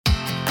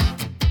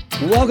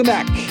Welcome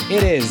back.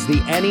 It is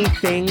the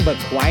Anything But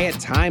Quiet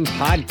Time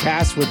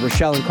podcast with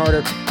Rochelle and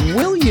Carter.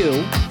 Will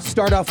you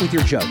start off with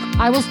your joke?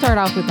 I will start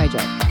off with my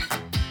joke.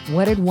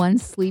 What did one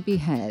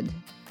sleepyhead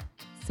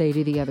say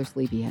to the other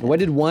sleepyhead? What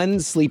did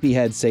one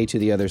sleepyhead say to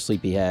the other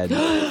sleepyhead?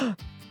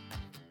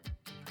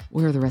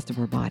 Where are the rest of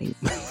our bodies?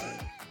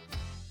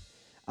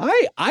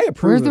 I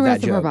approve Where's the of that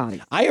rest of our joke.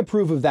 bodies? I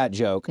approve of that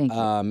joke. Thank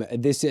you.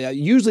 This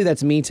usually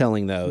that's me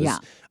telling those. Yeah.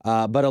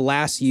 But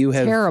alas, you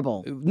have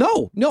Terrible.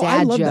 No, I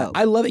Dad love joke. that.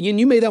 I love it. And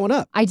you made that one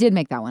up. I did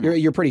make that one up.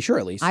 You're pretty sure,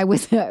 at least. I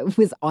was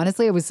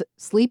honestly, I was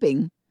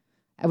sleeping.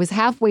 I was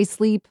halfway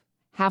asleep,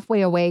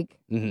 halfway awake.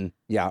 Mm-hmm.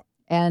 Yeah.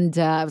 And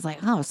I was like,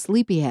 oh,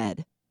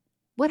 sleepyhead.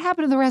 What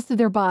happened to the rest of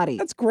their body?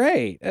 That's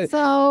great.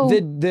 So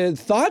The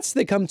thoughts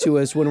that come to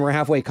us when we're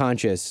halfway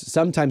conscious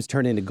sometimes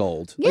turn into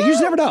gold. Like, Yeah. you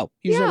just never know.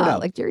 You just never know.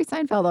 like Jerry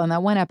Seinfeld on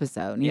that one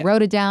episode. He Yeah.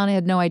 wrote it down. He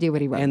had no idea what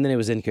he wrote. And then it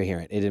was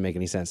incoherent. It didn't make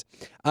any sense.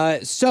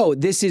 So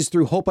this is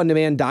through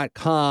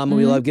hopeondemand.com.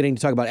 We Mhm. love getting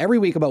to talk about every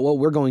week about what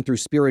we're going through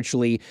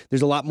spiritually.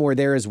 There's a lot more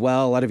there as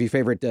well. A lot of your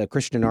favorite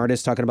Christian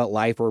artists talking about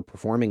life or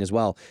performing as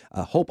well.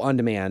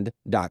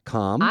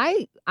 Hopeondemand.com.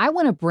 I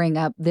want to bring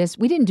up this.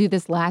 We didn't do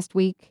this last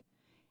week,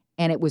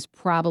 and it was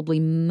probably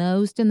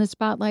most in the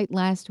spotlight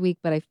last week,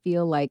 but I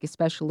feel like,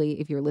 especially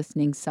if you're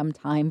listening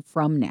sometime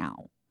from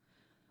now,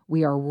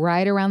 we are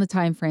right around the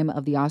time frame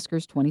of the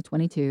Oscars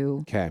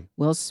 2022, Okay.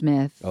 Will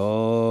Smith,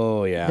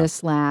 Oh, yeah. The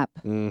Slap,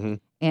 Mm-hmm.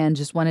 and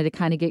just wanted to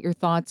kind of get your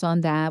thoughts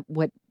on that.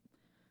 What?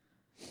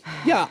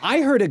 Yeah,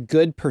 I heard a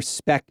good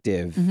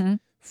perspective Mhm.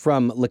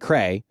 from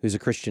Lecrae, who's a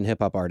Christian hip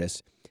hop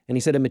artist. And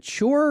he said a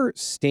mature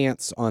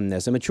stance on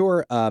this, a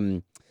mature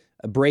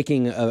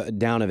breaking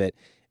down of it.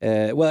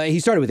 Well, he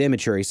started with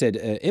immature. He said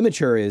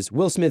immature is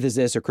Will Smith is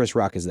this or Chris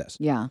Rock is this.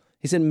 Yeah.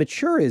 He said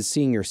mature is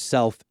seeing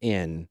yourself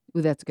in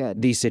Ooh, that's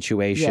good. these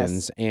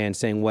situations and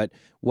saying what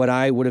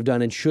I would have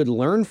done and should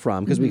learn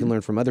from, because we can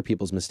learn from other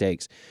people's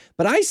mistakes.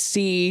 But I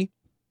see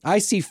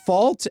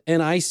fault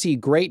and I see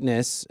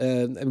greatness.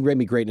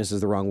 Maybe greatness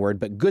is the wrong word,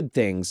 but good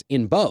things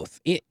in both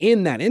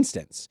in that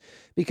instance.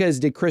 Because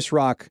did Chris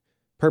Rock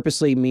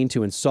purposely mean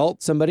to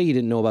insult somebody? He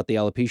didn't know about the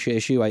alopecia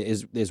issue,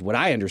 is what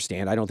I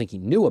understand. I don't think he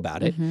knew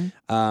about it.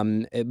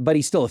 But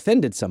he still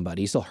offended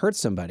somebody. He still hurt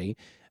somebody.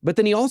 But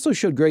then he also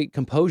showed great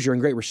composure and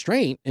great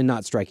restraint in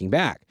not striking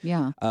back.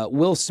 Yeah.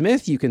 Will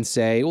Smith, you can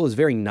say, well, it's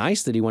very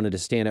nice that he wanted to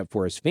stand up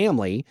for his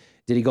family.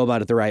 Did he go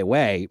about it the right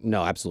way?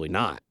 No, absolutely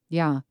not.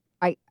 Yeah.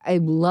 I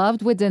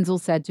loved what Denzel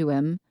said to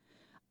him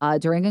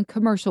during a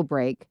commercial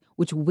break,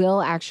 which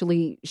Will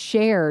actually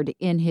shared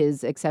in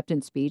his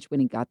acceptance speech when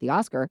he got the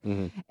Oscar.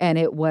 And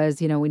it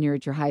was, when you're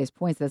at your highest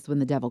points, that's when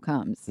the devil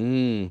comes.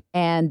 And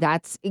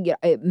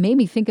it made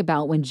me think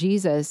about when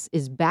Jesus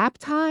is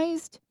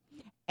baptized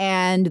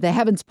and the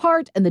heavens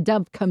part and the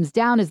dove comes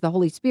down as the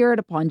Holy Spirit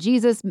upon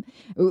Jesus,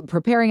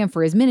 preparing him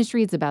for his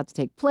ministry. It's about to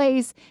take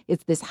place.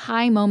 It's this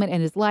high moment in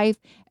his life.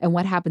 And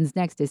what happens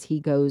next is he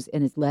goes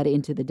and is led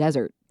into the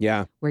desert.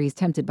 Yeah. Where he's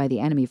tempted by the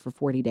enemy for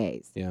 40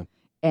 days. Yeah.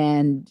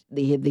 And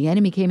the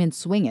enemy came in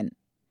swinging.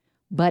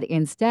 But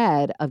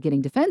instead of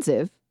getting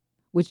defensive,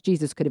 which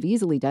Jesus could have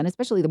easily done,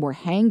 especially the more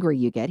hangry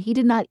you get, he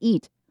did not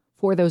eat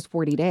for those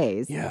 40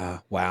 days. Yeah.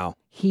 Wow.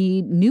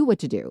 He knew what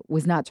to do,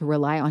 was not to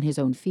rely on his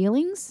own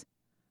feelings.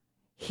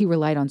 He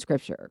relied on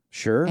scripture.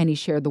 Sure. And he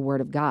shared the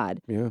word of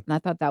God. Yeah. And I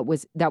thought that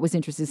was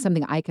interesting,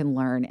 something I can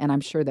learn. And I'm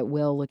sure that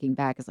Will, looking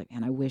back, is like,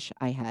 man, I wish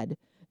I had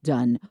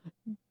done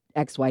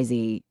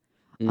XYZ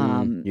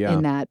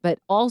in that. But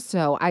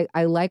also,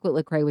 I like what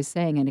Lecrae was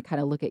saying, and to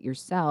kind of look at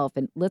yourself.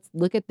 And let's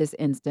look at this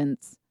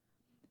instance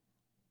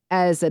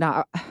as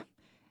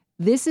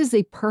this is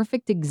a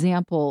perfect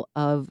example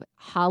of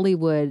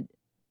Hollywood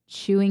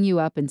chewing you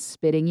up and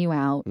spitting you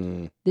out.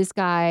 This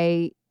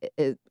guy,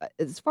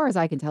 as far as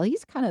I can tell,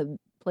 he's kind of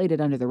played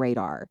it under the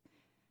radar.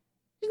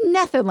 There's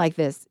nothing like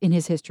this in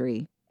his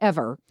history,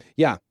 ever.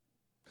 Yeah.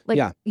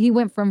 He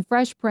went from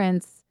Fresh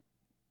Prince,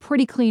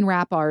 pretty clean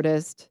rap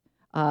artist.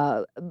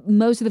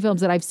 Most of the films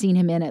that I've seen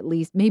him in, at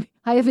least, maybe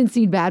I haven't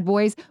seen Bad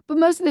Boys, but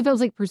most of the films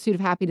like Pursuit of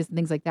Happiness and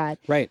things like that,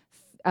 right,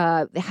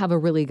 have a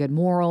really good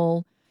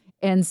moral.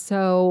 And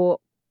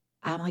so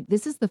I'm like,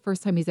 this is the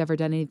first time he's ever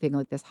done anything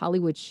like this.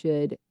 Hollywood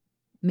should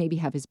maybe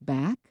have his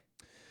back,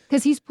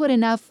 because he's put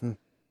enough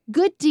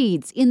good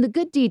deeds in the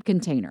good deed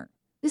container.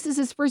 This is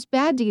his first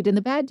bad deed in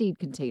the bad deed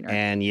container.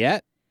 And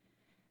yet.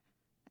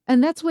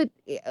 And that's what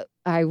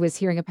I was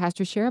hearing a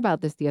pastor share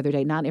about this the other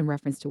day, not in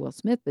reference to Will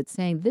Smith, but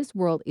saying this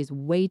world is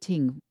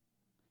waiting,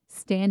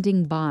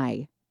 standing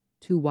by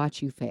to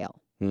watch you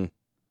fail.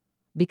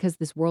 Because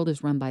this world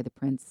is run by the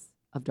prince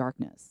of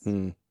darkness.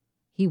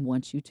 He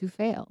wants you to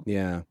fail.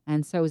 Yeah.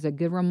 And so it's a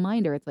good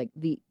reminder. It's like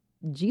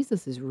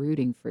Jesus is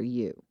rooting for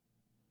you.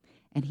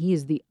 And he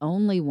is the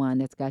only one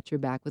that's got your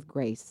back with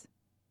grace.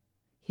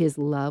 His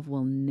love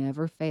will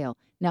never fail.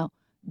 Now,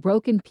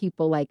 broken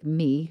people like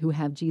me who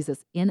have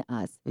Jesus in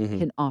us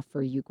can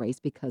offer you grace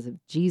because of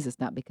Jesus,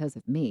 not because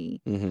of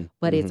me.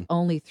 But it's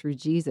only through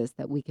Jesus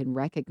that we can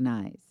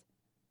recognize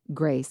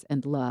grace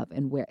and love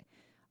and where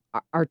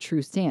our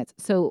true stance.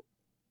 So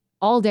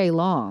all day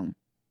long,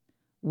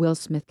 Will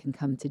Smith can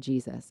come to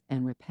Jesus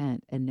and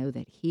repent and know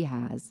that he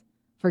has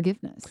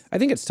forgiveness. I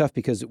think it's tough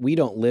because we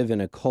don't live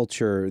in a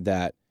culture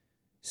that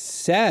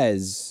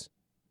says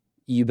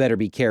you better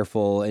be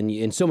careful, and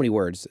in so many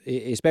words,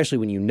 especially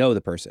when you know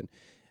the person.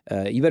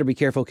 You better be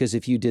careful because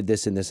if you did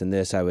this and this and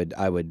this, I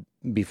would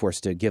be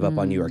forced to give up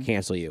on you or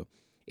cancel you.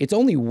 It's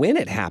only when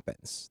it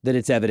happens that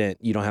it's evident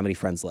you don't have any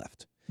friends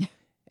left.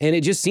 And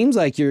it just seems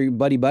like you're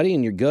buddy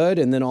and you're good,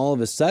 and then all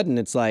of a sudden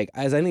it's like,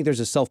 as I think there's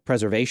a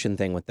self-preservation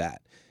thing with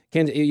that.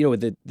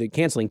 The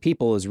canceling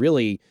people is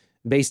really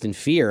based in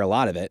fear, a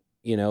lot of it,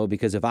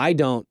 because if I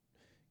don't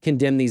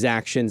condemn these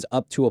actions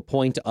up to a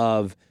point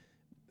of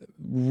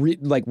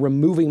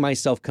removing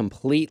myself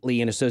completely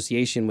in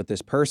association with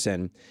this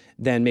person,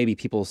 then maybe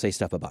people will say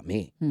stuff about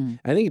me.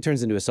 I think it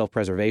turns into a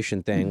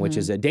self-preservation thing, which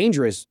is a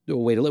dangerous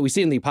way to live. We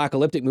see it in the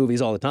apocalyptic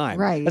movies all the time.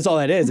 Right. That's all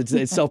that is.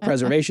 It's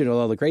self-preservation with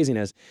all the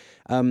craziness.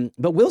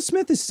 But Will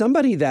Smith is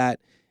somebody that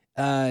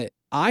I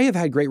have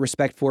had great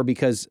respect for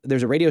because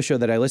there's a radio show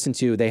that I listened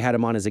to. They had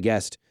him on as a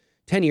guest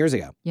 10 years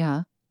ago.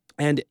 Yeah.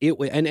 And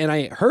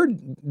I heard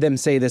them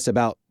say this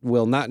about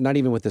Will, not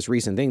even with this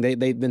recent thing.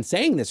 They've been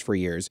saying this for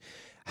years.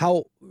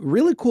 How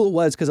really cool it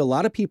was because a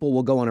lot of people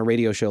will go on a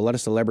radio show. A lot of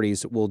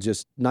celebrities will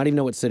just not even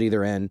know what city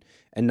they're in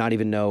and not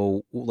even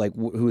know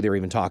who they're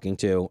even talking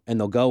to. And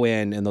they'll go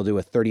in and they'll do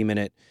a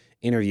 30-minute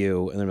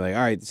interview and they're like,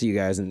 all right, see you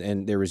guys.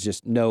 And there was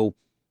just no,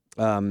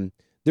 the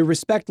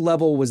respect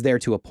level was there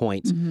to a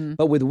point.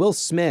 But with Will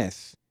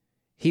Smith,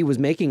 he was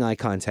making eye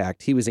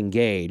contact. He was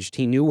engaged.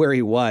 He knew where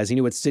he was. He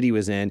knew what city he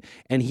was in.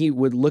 And he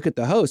would look at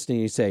the host and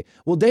he'd say,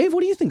 well, Dave,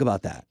 what do you think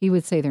about that? He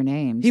would say their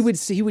names.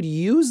 He would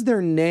use their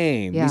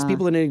name. Yeah. These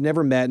people that he'd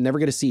never met, never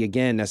going to see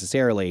again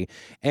necessarily.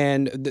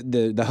 And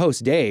the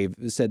host, Dave,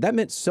 said that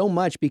meant so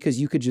much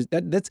because you could just,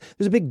 there's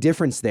a big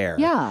difference there.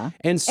 Yeah.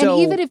 And so.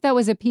 And even if that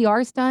was a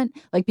PR stunt,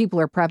 like people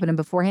are prepping him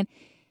beforehand.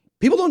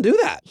 People don't do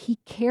that. He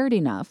cared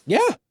enough. Yeah.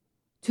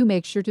 To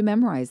make sure to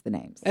memorize the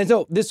names. And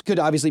so this could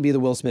obviously be the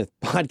Will Smith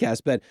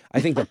podcast, but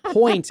I think the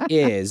point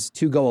is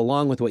to go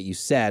along with what you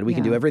said. We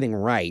can do everything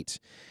right.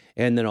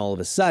 And then all of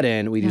a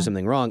sudden we do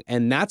something wrong.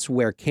 And that's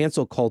where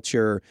cancel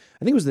culture, I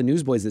think it was the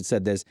Newsboys that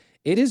said this,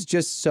 it is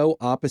just so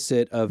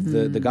opposite of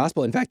the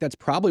gospel. In fact, that's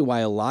probably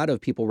why a lot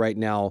of people right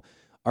now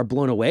are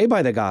blown away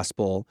by the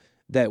gospel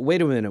that,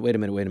 wait a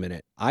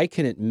minute. I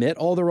can admit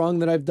all the wrong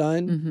that I've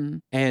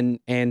done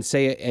and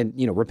say it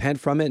and,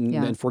 repent from it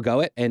and forgo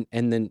it. And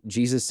then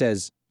Jesus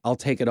says, I'll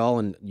take it all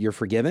and you're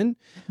forgiven.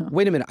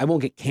 Wait a minute. I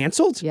won't get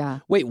canceled. Yeah.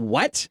 Wait,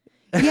 what?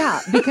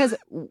 Yeah. Because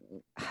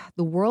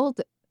the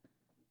world,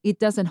 it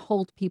doesn't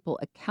hold people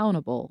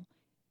accountable.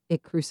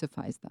 It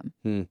crucifies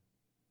them.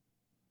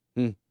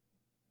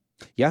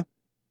 Yeah.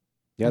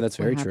 Yeah, that's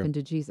very true. What happened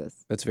to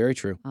Jesus? That's very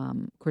true. Of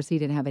course, he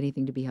didn't have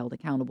anything to be held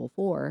accountable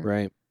for.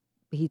 Right.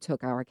 He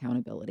took our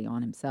accountability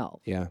on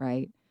himself. Yeah.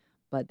 Right.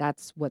 But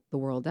that's what the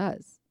world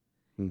does.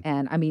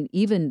 And I mean,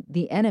 even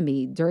the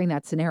enemy during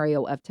that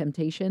scenario of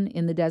temptation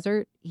in the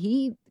desert,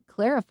 he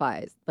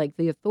clarifies like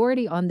the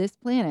authority on this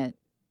planet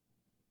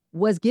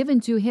was given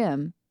to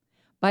him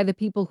by the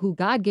people who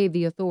God gave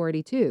the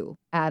authority to,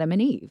 Adam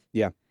and Eve.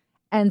 Yeah.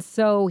 And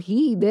so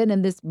he then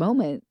in this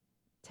moment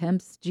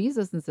tempts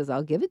Jesus and says,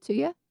 I'll give it to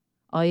you.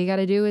 All you got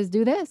to do is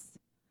do this.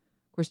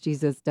 Of course,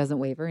 Jesus doesn't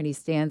waver and he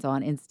stands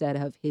on instead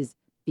of his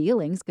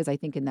feelings, because I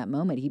think in that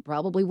moment he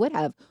probably would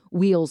have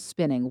wheels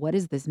spinning. What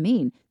does this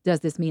mean? Does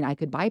this mean I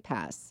could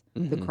bypass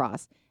the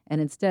cross? And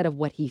instead of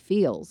what he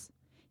feels,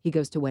 he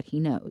goes to what he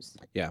knows.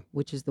 Yeah.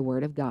 Which is the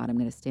word of God. I'm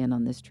going to stand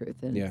on this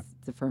truth. And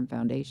it's a firm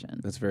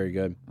foundation. That's very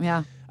good.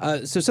 Yeah.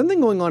 So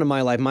something going on in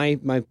my life,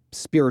 my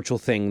spiritual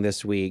thing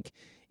this week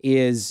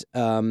is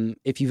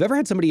if you've ever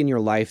had somebody in your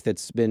life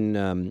that's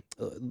been,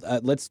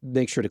 let's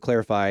make sure to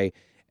clarify,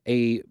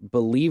 a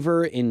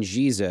believer in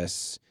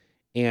Jesus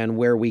and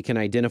where we can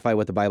identify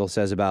what the Bible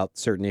says about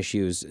certain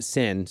issues,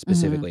 sin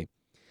specifically.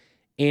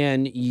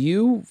 And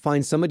you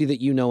find somebody that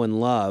you know and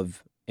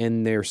love,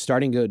 and they're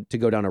starting to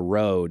go down a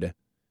road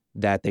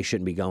that they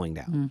shouldn't be going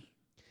down.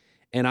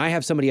 And I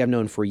have somebody I've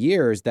known for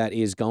years that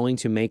is going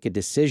to make a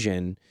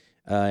decision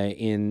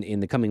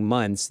in the coming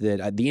months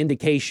that the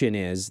indication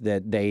is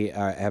that they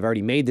have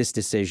already made this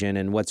decision,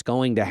 and what's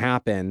going to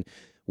happen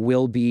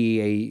will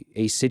be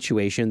a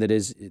situation that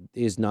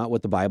is not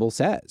what the Bible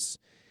says.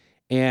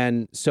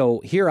 And so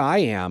here I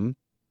am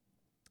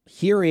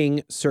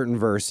hearing certain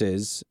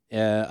verses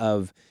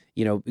of,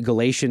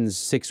 Galatians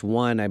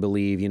 6:1, I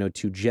believe,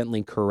 to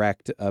gently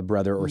correct a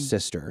brother or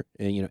sister,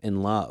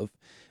 in love.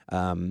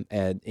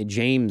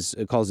 James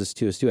calls this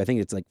to us too. I think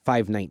it's like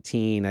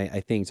 5:19, I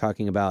think,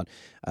 talking about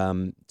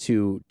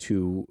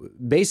to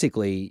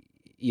basically,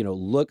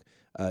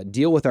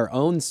 deal with our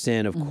own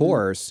sin, of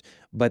course,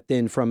 but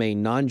then from a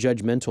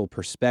non-judgmental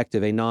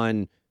perspective,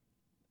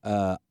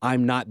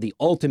 I'm not the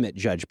ultimate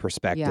judge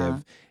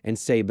perspective, and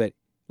say, but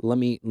let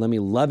me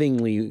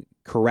lovingly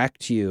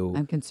correct you.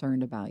 I'm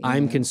concerned about you.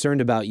 I'm concerned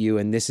about you,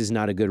 and this is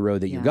not a good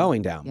road that you're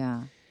going down.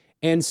 Yeah.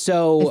 And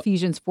so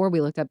Ephesians 4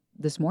 we looked up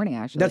this morning,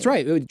 actually. That's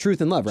right.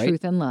 Truth and love, right?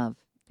 Truth and love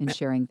and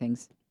sharing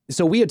things.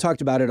 So we had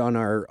talked about it on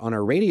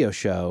our radio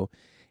show,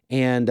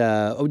 And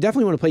I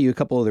definitely want to play you a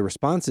couple of the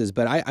responses,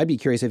 but I'd be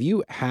curious, have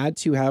you had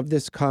to have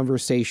this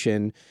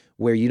conversation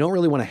where you don't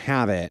really want to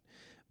have it,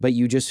 but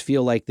you just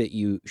feel like that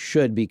you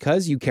should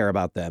because you care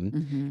about them?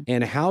 Mm-hmm.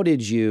 And how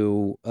did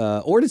you,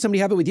 or did somebody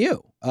have it with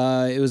you?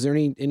 Was there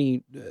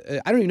any? I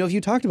don't even know if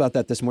you talked about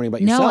that this morning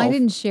about yourself. No, I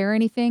didn't share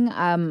anything.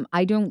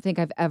 I don't think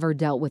I've ever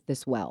dealt with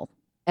this well.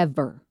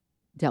 Ever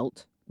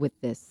dealt with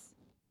this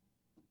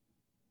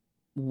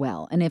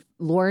well. And if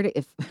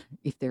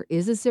there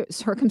is a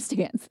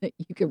circumstance that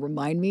you could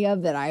remind me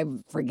of that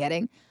I'm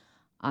forgetting,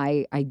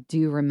 I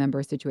do remember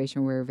a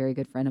situation where a very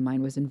good friend of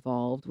mine was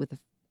involved with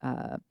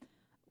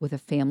a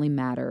family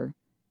matter,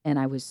 and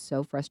I was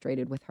so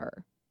frustrated with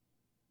her,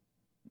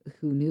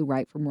 who knew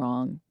right from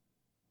wrong,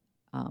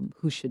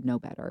 who should know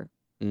better.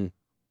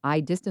 I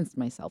distanced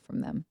myself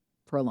from them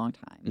for a long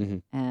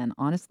time. And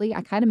honestly,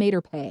 I kind of made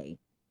her pay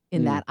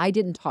in that I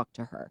didn't talk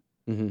to her.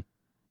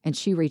 And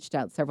she reached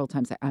out several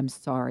times. Like, I'm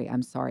sorry.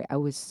 I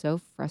was so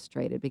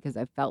frustrated because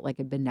I felt like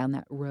I'd been down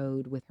that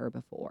road with her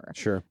before.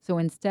 Sure. So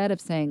instead of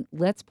saying,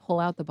 let's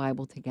pull out the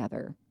Bible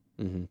together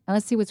and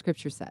let's see what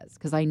Scripture says,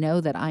 because I know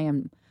that I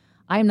am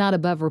not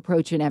above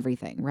reproach in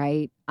everything,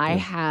 right? I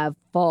have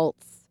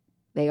faults.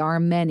 They are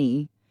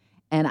many.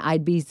 And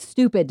I'd be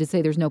stupid to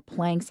say there's no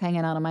planks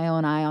hanging out of my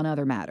own eye on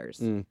other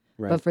matters.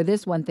 Right. But for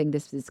this one thing,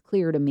 this is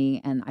clear to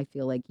me, and I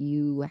feel like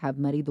you have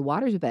muddied the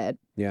waters a bit.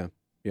 Yeah.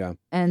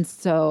 And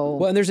so...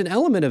 Well, and there's an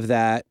element of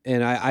that,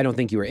 and I don't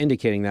think you were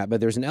indicating that,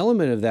 but there's an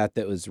element of that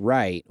was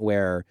right,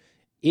 where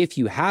if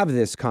you have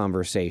this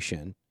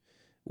conversation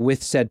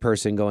with said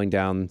person going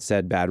down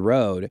said bad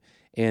road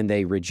and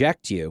they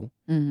reject you,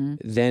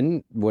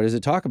 then what does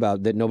it talk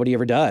about? That nobody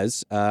ever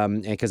does,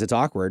 and because it's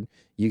awkward.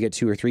 You get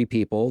 2 or 3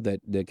 people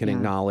that can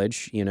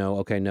acknowledge,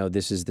 okay, no,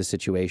 this is the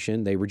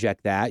situation. They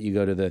reject that. You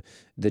go to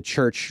the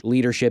church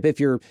leadership if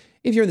you're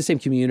in the same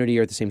community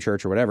or at the same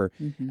church or whatever,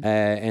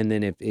 and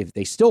then if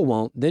they still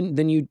won't,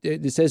 then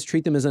it says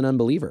treat them as an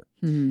unbeliever.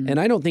 And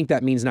I don't think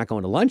that means not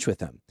going to lunch with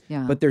them.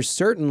 Yeah. But there's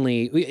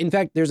certainly, in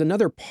fact, there's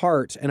another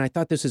part, and I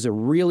thought this is a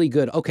really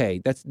good.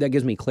 Okay, that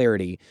gives me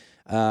clarity.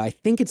 I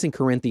think it's in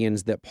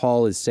Corinthians that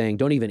Paul is saying,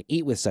 don't even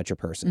eat with such a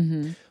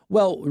person.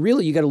 Well,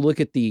 really, you got to look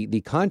at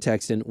the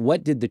context and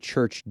what did the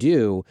church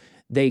do?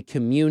 They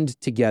communed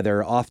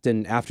together,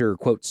 often after,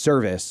 quote,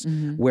 service,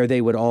 where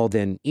they would all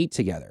then eat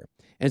together.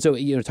 And so,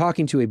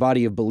 talking to a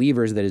body of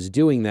believers that is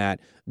doing that,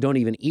 don't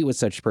even eat with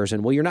such a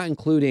person. Well, you're not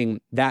including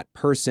that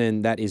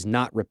person that is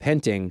not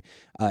repenting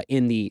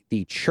in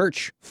the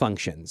church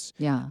functions.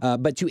 Yeah.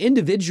 But to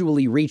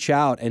individually reach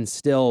out and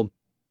still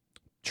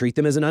treat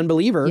them as an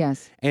unbeliever,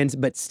 yes,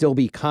 but still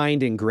be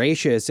kind and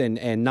gracious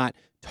and not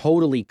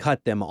totally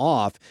cut them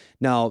off.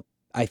 Now,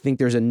 I think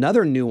there's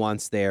another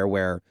nuance there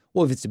where,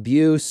 well, if it's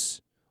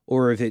abuse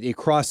or if it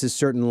crosses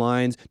certain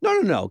lines,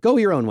 no, go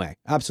your own way.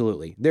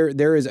 Absolutely.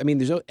 There is,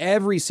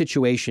 every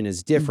situation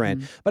is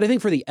different, but I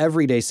think for the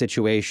everyday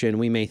situation,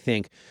 we may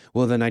think,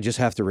 well, then I just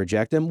have to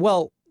reject them.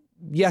 Well,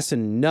 yes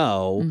and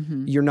no.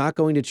 You're not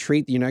going to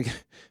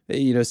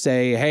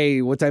say,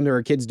 hey, what time are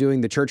our kids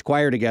doing the church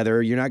choir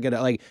together? You're not going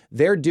to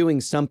they're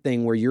doing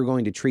something where you're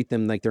going to treat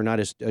them like they're not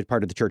a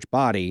part of the church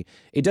body.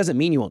 It doesn't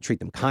mean you won't treat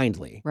them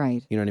kindly.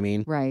 Right. You know what I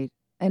mean? Right.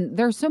 And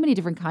there are so many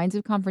different kinds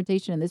of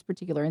confrontation in this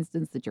particular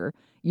instance that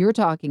you're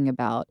talking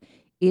about.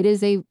 It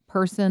is a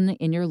person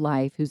in your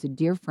life who's a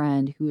dear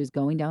friend who is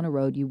going down a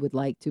road you would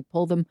like to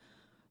pull them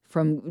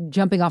from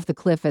jumping off the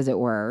cliff, as it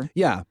were.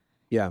 Yeah.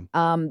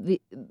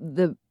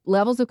 The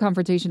levels of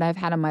confrontation I've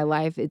had in my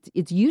life,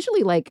 it's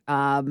usually like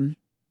a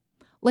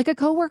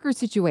coworker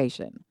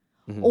situation,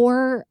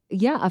 or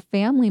a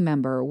family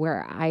member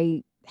where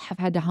I have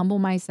had to humble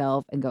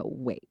myself and go,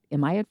 wait,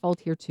 am I at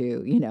fault here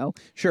too?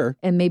 Sure.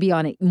 And maybe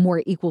on a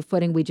more equal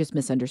footing, we just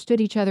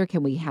misunderstood each other.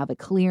 Can we have a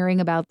clearing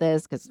about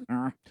this? Because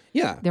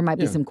there might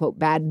be some, quote,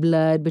 bad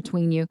blood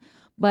between you.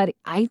 But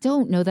I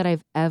don't know that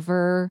I've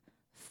ever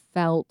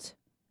felt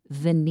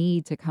the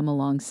need to come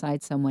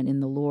alongside someone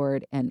in the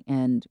Lord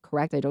and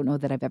correct. I don't know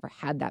that I've ever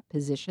had that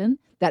position,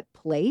 that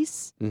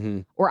place,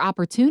 or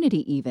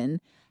opportunity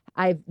even.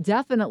 I've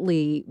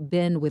definitely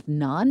been with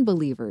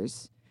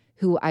non-believers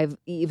who I've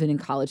even in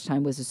college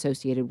time was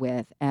associated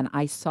with, and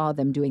I saw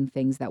them doing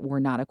things that were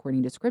not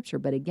according to Scripture.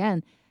 But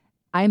again,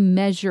 I'm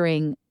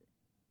measuring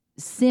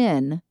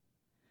sin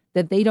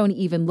that they don't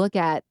even look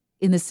at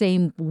in the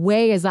same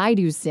way as I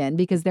do sin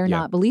because they're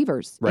not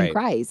believers in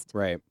Christ.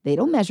 Right. They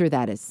don't measure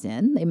that as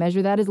sin. They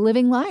measure that as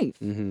living life.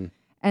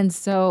 And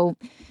so,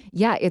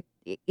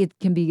 it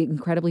can be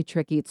incredibly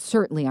tricky. It's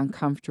certainly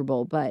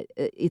uncomfortable, but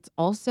it's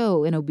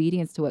also in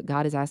obedience to what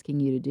God is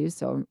asking you to do.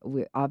 So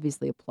we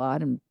obviously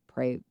applaud and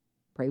pray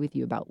with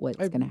you about what's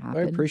going to happen.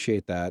 I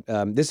appreciate that.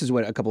 This is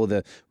what a couple of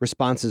the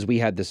responses we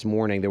had this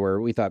morning that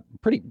we thought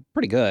pretty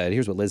good.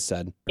 Here's what Liz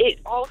said. It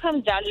all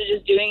comes down to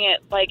just doing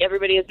it like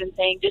everybody has been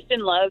saying, just in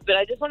love. But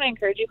I just want to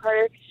encourage you,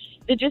 Carter.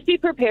 to just be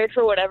prepared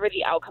for whatever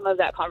the outcome of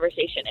that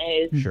conversation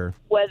is. Sure.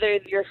 Whether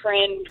your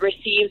friend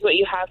receives what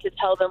you have to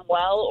tell them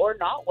well or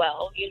not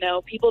well.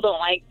 People don't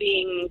like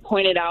being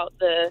pointed out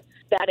the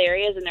bad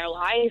areas in their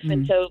life.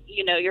 And so,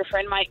 your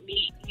friend might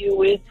meet you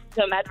with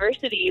some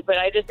adversity, but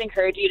I just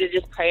encourage you to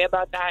just pray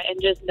about that and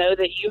just know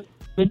that you've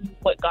done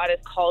what God has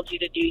called you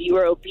to do. You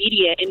were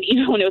obedient, and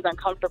even when it was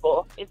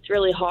uncomfortable, it's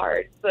really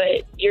hard,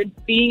 but you're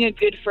being a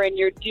good friend.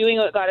 You're doing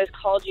what God has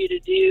called you to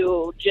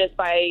do just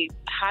by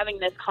having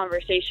this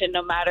conversation.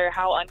 No matter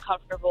how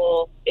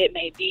uncomfortable it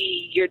may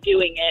be, you're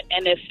doing it.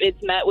 And if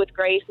it's met with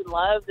grace and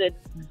love, then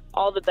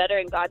all the better,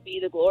 and God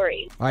be the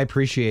glory. I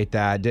appreciate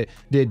that.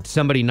 Did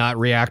somebody not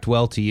react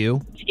well to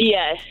you?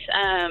 Yes.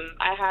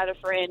 I had a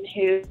friend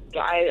who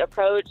I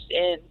approached,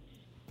 and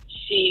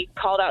she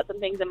called out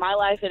some things in my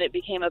life, and it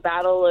became a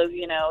battle of,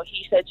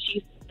 he said,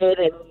 she said,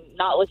 and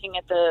not looking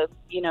at the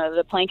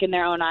plank in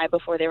their own eye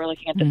before they were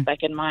looking at the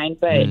speck in mine.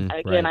 But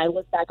again, I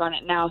look back on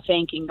it now,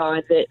 thanking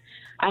God that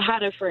I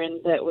had a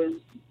friend that was,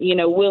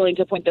 willing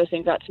to point those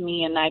things out to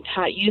me, and I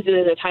used it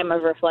as a time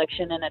of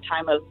reflection and a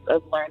time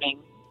of learning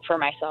for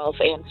myself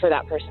and for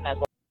that person as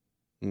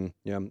well.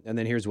 Yeah. And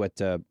then here's what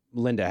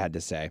Linda had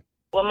to say.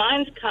 Well,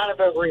 mine's kind of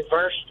a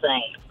reverse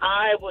thing.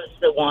 I was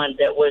the one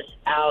that was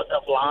out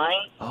of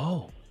line.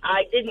 Oh.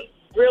 I didn't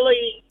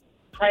really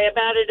pray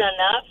about it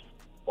enough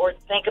or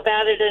think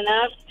about it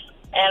enough.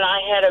 And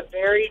I had a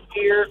very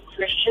dear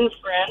Christian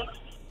friend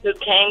who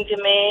came to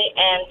me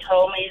and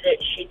told me that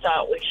she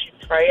thought we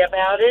should pray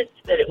about it,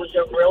 that it was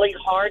a really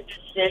hard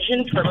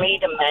decision for me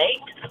to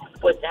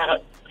make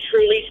without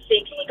truly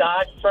seeking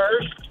God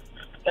first.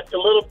 But the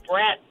little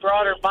brat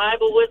brought her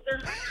Bible with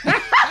her.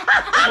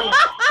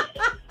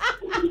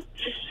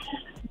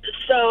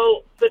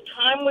 So the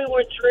time we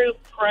were through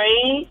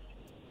praying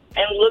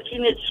and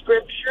looking at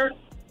Scripture,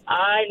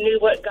 I knew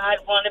what God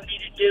wanted me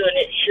to do, and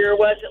it sure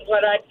wasn't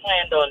what I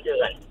planned on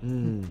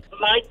doing.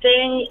 My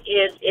thing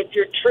is, if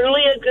you're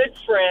truly a good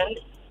friend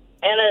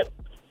and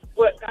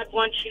what God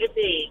wants you to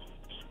be,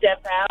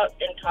 step out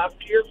and talk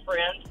to your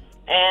friends,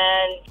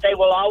 and they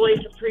will always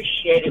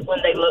appreciate it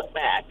when they look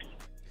back.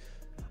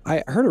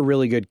 I heard a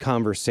really good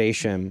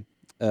conversation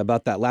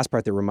about that last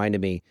part that reminded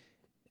me.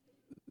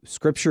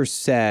 Scripture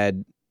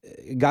said,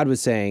 God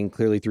was saying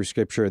clearly through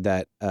Scripture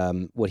that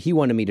what he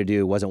wanted me to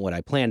do wasn't what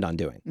I planned on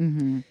doing.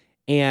 Mm-hmm.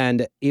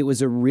 And it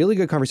was a really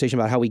good conversation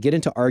about how we get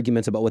into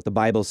arguments about what the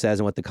Bible says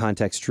and what the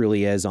context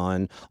truly is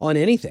on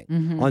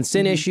anything, on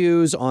sin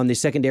issues, on the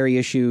secondary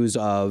issues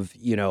of,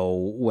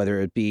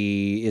 whether it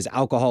be, is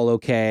alcohol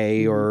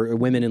okay, or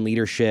women in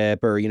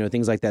leadership, or,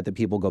 things like that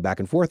people go back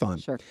and forth on.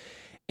 Sure.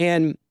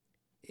 And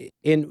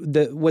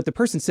what the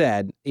person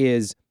said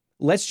is,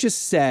 let's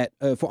just set,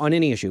 on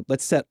any issue,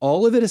 let's set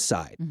all of it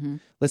aside.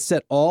 Let's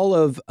set all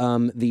of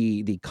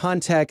the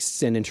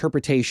contexts and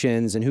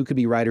interpretations and who could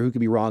be right or who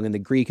could be wrong in the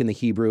Greek and the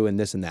Hebrew and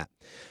this and that.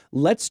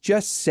 Let's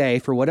just say,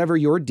 for whatever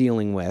you're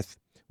dealing with,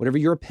 whatever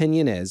your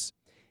opinion is,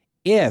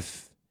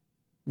 if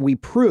we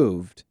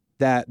proved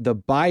that the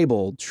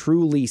Bible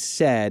truly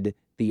said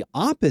the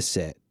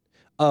opposite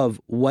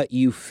of what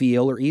you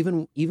feel, or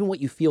even what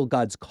you feel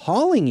God's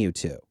calling you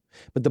to,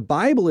 but the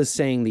Bible is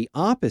saying the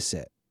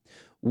opposite,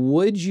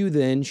 would you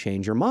then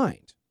change your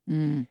mind?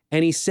 And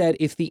he said,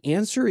 if the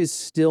answer is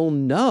still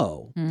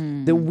no,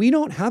 then we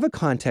don't have a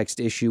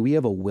context issue. We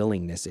have a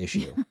willingness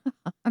issue.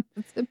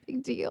 That's a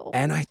big deal.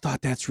 And I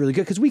thought that's really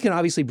good, because we can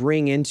obviously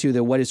bring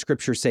into what does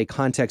Scripture say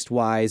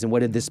context-wise, and what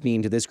did this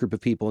mean to this group of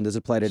people, and does it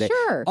apply today?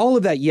 Sure. All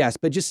of that, yes.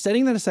 But just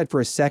setting that aside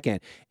for a second,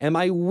 am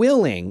I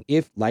willing,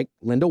 if, like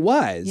Linda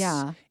was,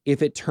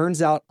 if it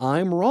turns out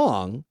I'm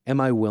wrong,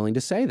 am I willing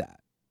to say that?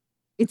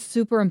 It's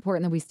super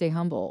important that we stay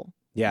humble.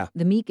 Yeah.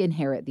 The meek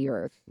inherit the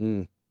earth,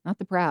 not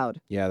the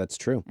proud. Yeah, that's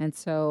true. And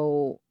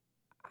so,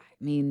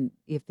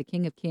 if the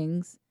King of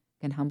Kings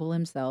can humble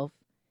himself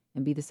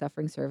and be the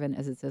suffering servant,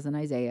 as it says in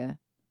Isaiah,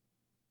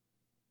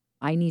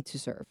 I need to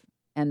serve.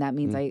 And that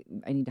means I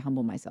need to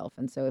humble myself.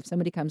 And so if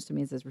somebody comes to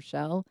me and says,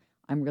 Rochelle,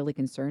 I'm really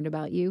concerned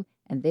about you,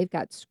 and they've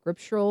got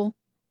scriptural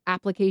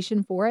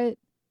application for it,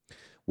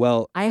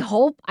 well, I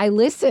hope I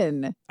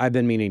listen. I've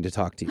been meaning to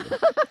talk to you.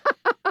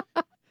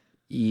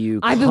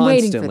 I've been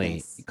waiting for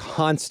this.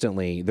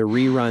 Constantly, the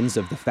reruns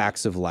of the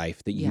facts of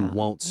life that you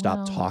won't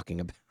stop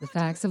talking about. The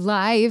facts of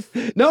life.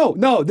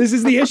 No, this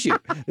is the issue.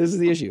 This is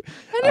the issue.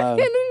 I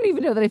don't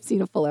even know that I've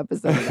seen a full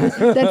episode of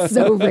that. That's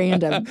so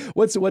random.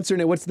 What's her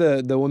name? What's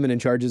the woman in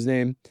charge's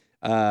name?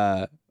 See,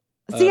 I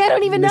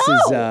don't even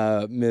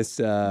know. Miss.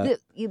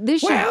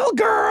 Well,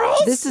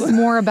 girls. This is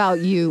more about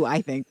you,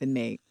 I think, than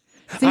me.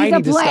 See, I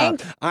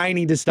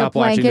need to stop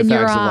watching the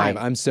facts of life.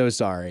 I'm so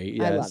sorry.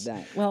 Yes. I love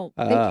that. Well,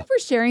 thank you for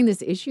sharing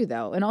this issue,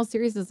 though. In all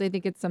seriousness, I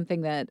think it's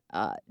something that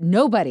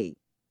nobody,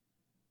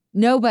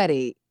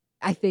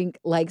 I think,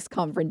 likes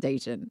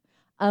confrontation.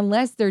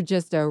 Unless they're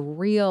just a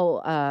real,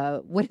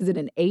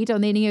 an 8 on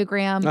the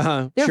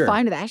Enneagram? They're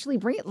fine with it. Actually,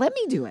 bring it. Let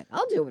me do it.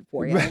 I'll do it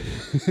for you.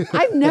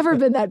 I've never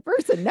been that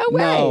person. No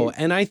way. No,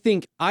 and I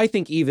think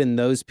even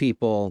those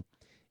people,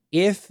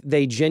 if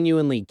they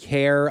genuinely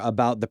care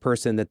about the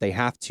person that they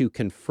have to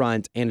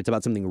confront and it's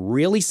about something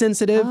really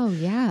sensitive, Oh,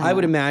 yeah. I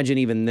would imagine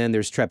even then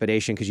there's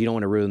trepidation because you don't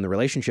want to ruin the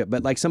relationship.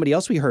 But like somebody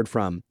else we heard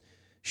from,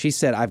 she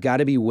said, I've got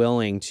to be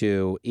willing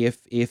to,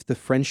 if the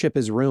friendship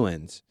is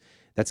ruined,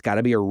 that's got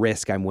to be a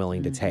risk I'm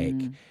willing to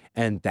take.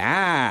 And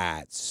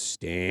that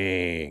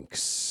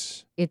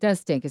stinks. It does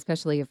stink,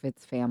 especially if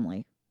it's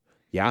family.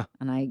 Yeah.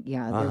 And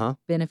there've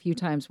been a few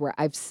times where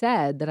I've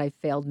said that I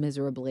failed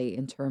miserably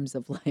in terms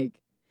of like,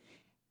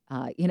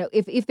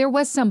 if there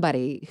was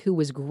somebody who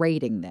was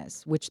grading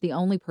this, which the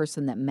only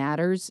person that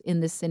matters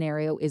in this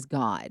scenario is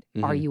God.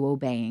 Are you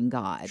obeying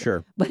God?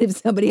 Sure. But if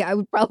somebody, I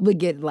would probably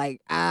get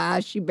like,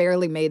 she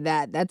barely made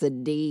that. That's a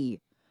D.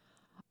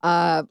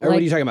 Or what are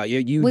you talking about?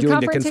 You doing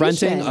the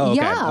confronting? Oh,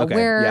 okay. Yeah,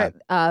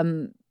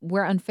 Okay.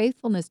 where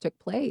unfaithfulness took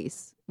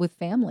place with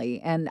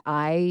family, and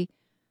I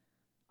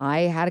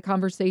had a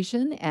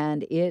conversation,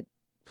 and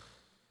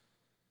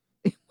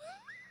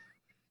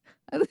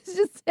let's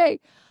just say,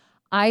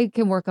 I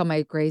can work on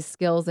my grace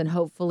skills, and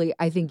hopefully,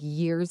 I think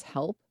years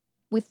help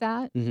with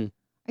that. Mm-hmm.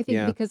 I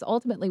think because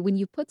ultimately, when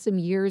you put some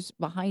years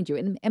behind you,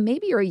 and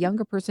maybe you're a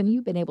younger person,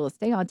 you've been able to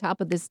stay on top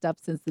of this stuff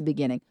since the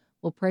beginning.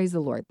 Well, praise the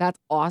Lord. That's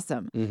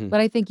awesome. Mm-hmm.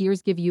 But I think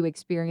years give you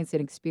experience,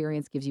 and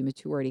experience gives you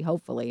maturity,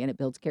 hopefully, and it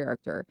builds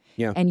character.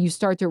 Yeah. And you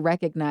start to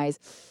recognize,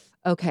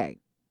 okay,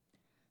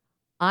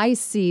 I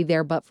see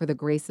there, but for the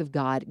grace of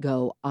God,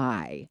 go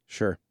I.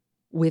 Sure.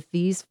 With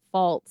these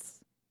faults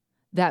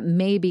that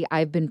maybe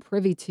I've been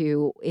privy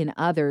to in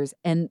others,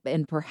 and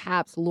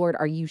perhaps, Lord,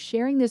 are you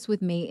sharing this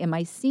with me? Am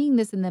I seeing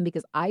this in them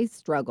because I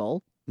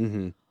struggle?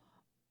 Mm-hmm.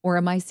 Or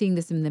am I seeing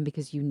this in them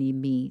because you need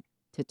me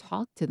to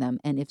talk to them?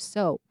 And if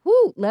so,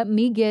 let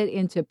me get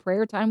into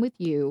prayer time with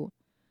you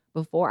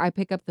before I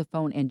pick up the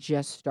phone and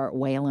just start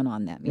wailing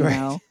on them, you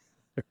know?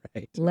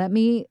 Right.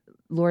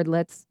 Lord,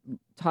 let's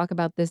talk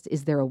about this.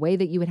 Is there a way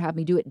that you would have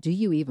me do it? Do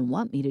you even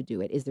want me to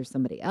do it? Is there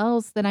somebody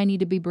else that I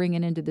need to be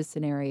bringing into this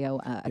scenario?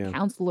 A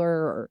counselor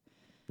or,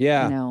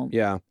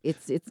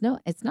 it's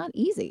not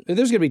easy.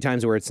 There's going to be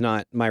times where it's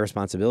not my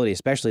responsibility,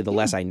 especially the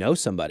less I know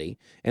somebody.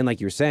 And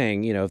like you're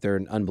saying, if they're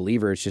an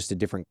unbeliever, it's just a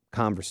different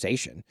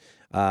conversation,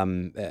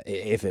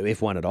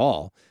 if one at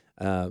all.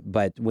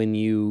 But when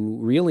you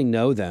really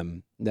know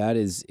them, it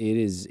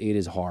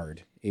is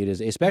hard. It is,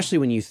 especially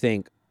when you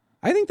think,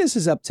 I think this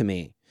is up to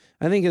me.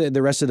 I think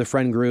the rest of the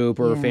friend group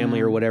or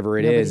family or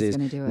whatever nobody's is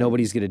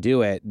nobody's going to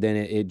do it. Then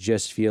it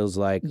just feels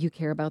like you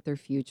care about their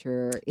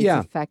future. It's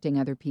affecting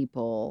other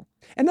people,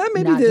 and that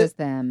may not be just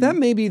them. That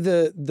may be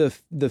the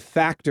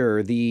factor.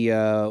 What's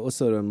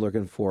the word I'm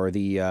looking for?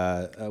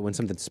 When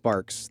something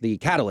sparks, the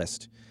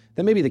catalyst.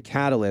 That may be the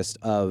catalyst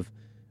of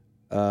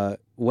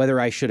whether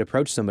I should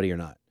approach somebody or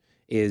not.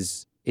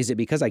 Is it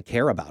because I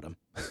care about them?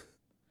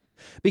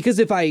 Because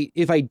if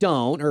I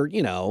don't, or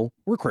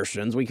we're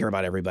Christians, we care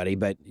about everybody,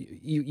 but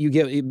you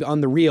get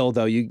on the real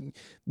though.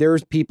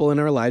 There's people in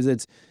our lives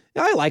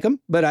I like them,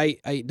 but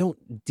I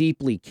don't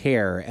deeply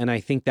care, and I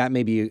think that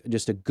may be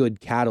just a good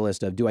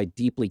catalyst of, do I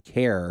deeply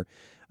care?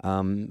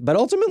 But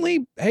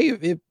ultimately,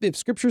 hey, if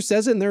Scripture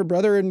says it, and they're a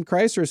brother in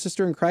Christ or a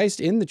sister in Christ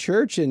in the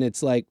church, and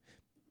it's like,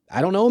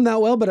 I don't know them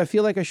that well, but I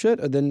feel like I should,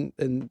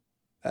 then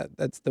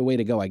that's the way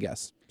to go, I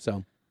guess.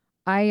 So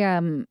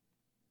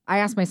I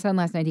asked my son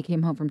last night, he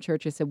came home from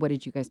church, I said, what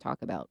did you guys talk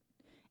about?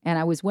 And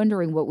I was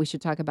wondering what we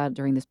should talk about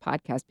during this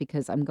podcast,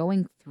 because I'm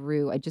going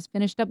through, I just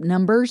finished up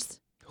Numbers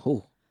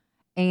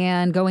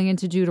and going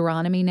into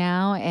Deuteronomy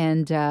now.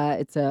 And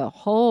it's a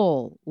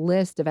whole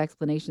list of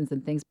explanations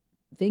and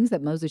things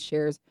that Moses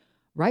shares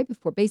right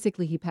before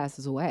basically he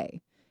passes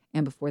away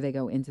and before they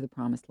go into the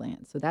promised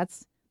land. So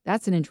that's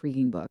an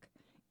intriguing book.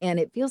 And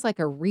it feels like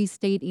a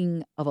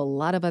restating of a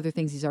lot of other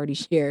things he's already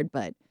shared,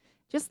 but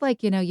just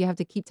like, you have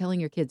to keep telling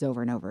your kids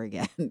over and over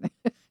again.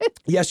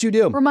 Yes, you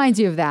do. Reminds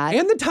you of that.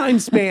 And the time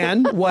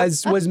span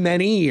was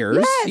many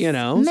years,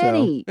 yes,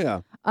 many.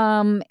 So,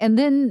 yeah. And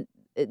then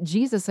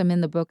Jesus, I'm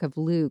in the book of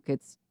Luke.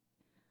 It's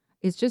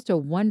just a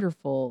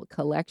wonderful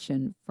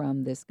collection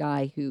from this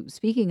guy who,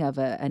 speaking of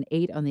an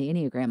 8 on the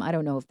Enneagram, I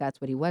don't know if that's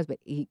what he was, but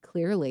he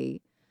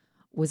clearly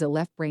was a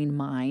left brain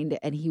mind,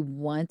 and he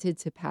wanted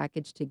to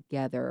package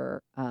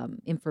together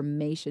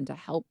information to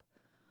help.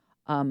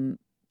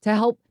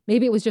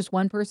 Maybe it was just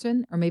one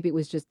person, or maybe it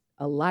was just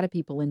a lot of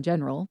people in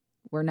general.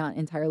 We're not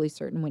entirely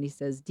certain when he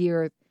says,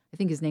 dear, I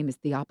think his name is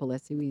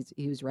Theophilus, who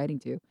he was writing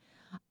to.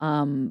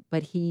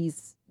 But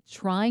he's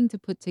trying to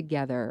put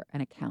together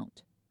an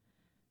account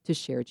to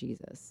share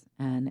Jesus.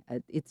 And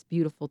it's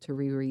beautiful to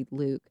reread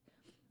Luke.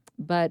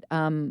 But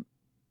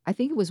I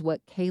think it was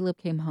what Caleb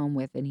came home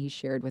with and he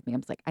shared with me. I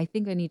was like, I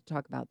think I need to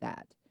talk about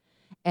that.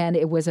 And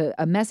it was a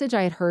message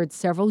I had heard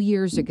several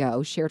years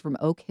ago, shared from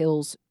Oak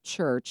Hills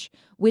Church,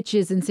 which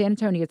is in San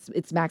Antonio.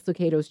 It's Max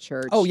Lucado's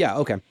church. Oh, yeah,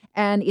 okay.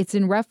 And it's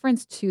in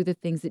reference to the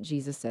things that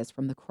Jesus says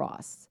from the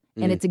cross.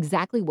 And it's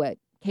exactly what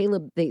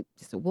Caleb,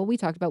 we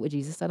talked about what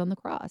Jesus said on the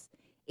cross.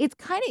 It's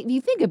kind of, if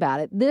you think about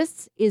it,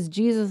 this is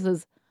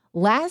Jesus's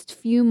last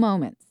few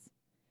moments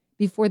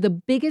before the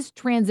biggest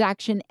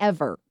transaction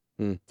ever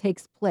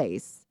takes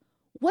place.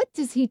 what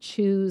does he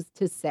choose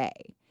to say?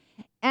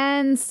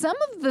 And some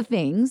of the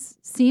things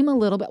seem a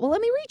little bit, well,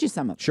 let me read you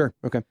some of them. Sure.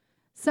 Okay.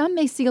 Some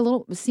may seem a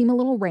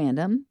little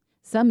random.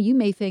 Some you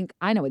may think,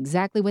 I know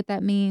exactly what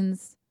that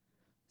means.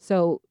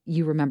 So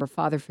you remember,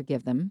 Father,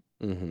 forgive them,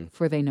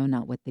 for they know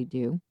not what they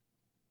do.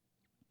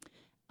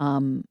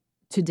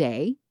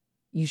 Today,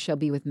 you shall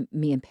be with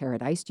me in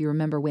paradise. Do you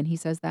remember when he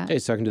says that?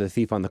 He's talking to the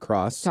thief on the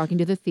cross. Talking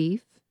to the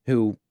thief.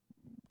 Who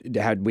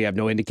we have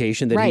no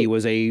indication that he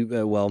was a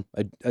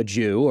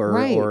Jew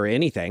or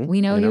anything.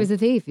 We know he was a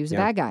thief. He was a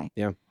bad guy.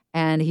 Yeah.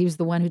 And he was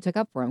the one who took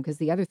up for him because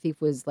the other thief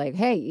was like,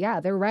 hey,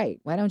 yeah, they're right.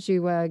 Why don't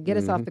you get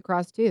us off the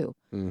cross too?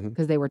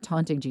 Because they were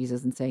taunting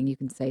Jesus and saying, you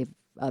can save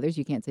others.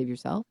 You can't save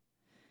yourself.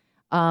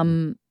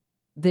 Then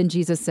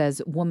Jesus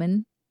says,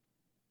 woman,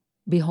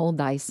 behold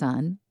thy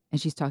son. And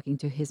she's talking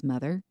to his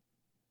mother.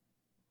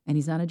 And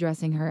he's not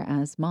addressing her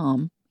as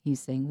mom. He's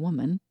saying,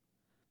 woman,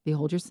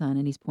 behold your son.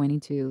 And he's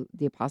pointing to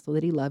the apostle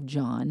that he loved,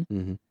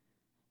 John.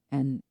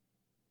 And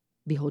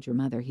behold your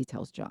mother, he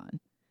tells John.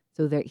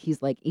 So that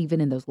he's like,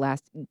 even in those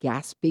last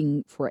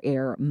gasping for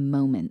air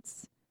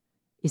moments,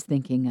 is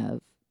thinking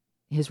of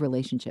his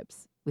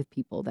relationships with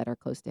people that are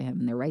close to him.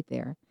 And they're right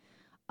there.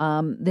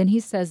 Then he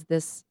says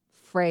this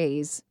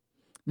phrase,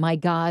 my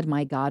God,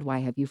 why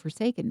have you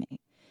forsaken me?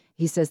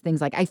 He says things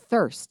like, I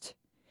thirst.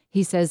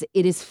 He says,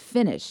 it is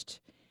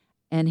finished.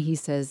 And he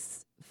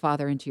says,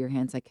 Father, into your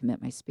hands I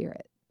commit my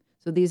spirit.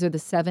 So these are the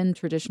 7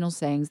 traditional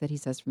sayings that he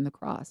says from the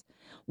cross.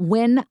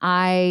 When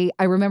I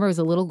remember as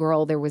a little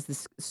girl, there was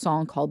this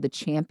song called The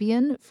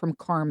Champion from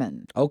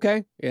Carmen.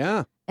 Okay,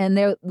 yeah. And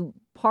there,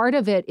 part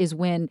of it is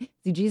when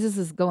Jesus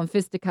is going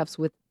fisticuffs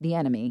with the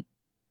enemy,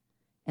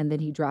 and then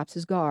he drops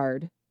his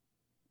guard,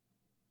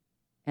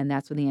 and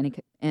that's when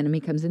the enemy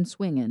comes in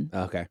swinging.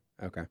 Okay.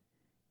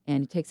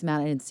 And he takes him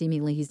out, and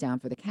seemingly he's down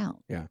for the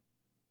count. Yeah.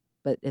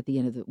 But at the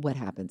end of what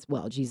happens?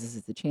 Well, Jesus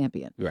is the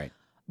champion. Right.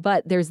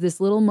 But there's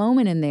this little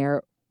moment in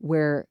there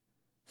where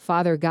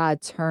Father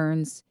God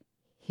turns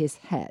his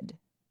head.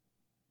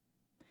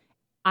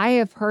 I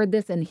have heard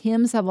this, and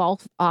hymns have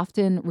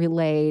often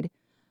relayed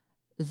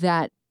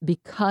that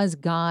because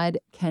God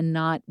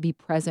cannot be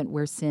present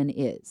where sin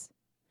is,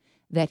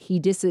 that he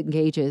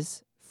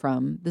disengages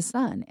from the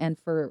Son. And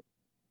for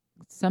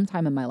some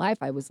time in my life,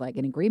 I was like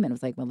in agreement. I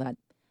was like, well, that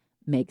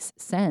makes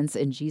sense.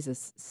 And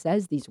Jesus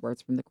says these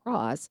words from the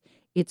cross.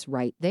 It's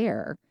right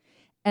there.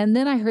 And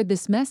then I heard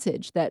this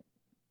message that,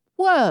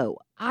 whoa,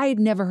 I'd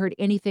never heard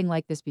anything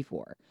like this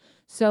before.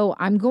 So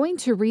I'm going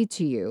to read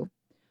to you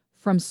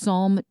from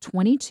Psalm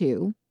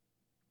 22.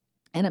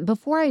 And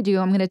before I do,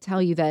 I'm going to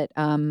tell you that,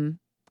 well,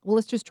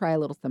 let's just try a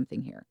little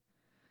something here.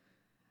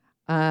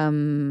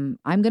 I'm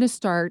going to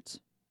start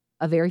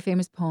a very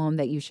famous poem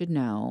that you should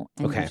know,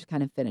 and you should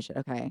kind of finish it,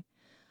 okay?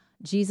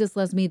 Jesus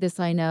loves me, this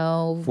I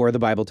know. For the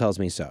Bible tells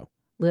me so.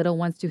 Little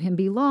ones to him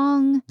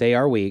belong. They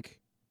are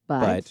weak,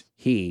 but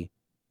he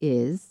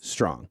is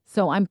strong.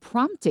 So I'm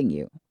prompting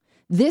you.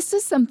 This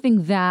is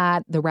something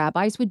that the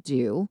rabbis would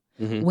do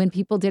when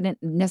people didn't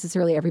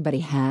necessarily, everybody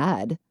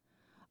had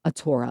a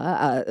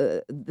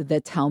Torah,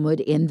 the Talmud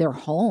in their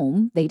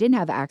home. They didn't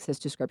have access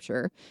to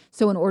scripture.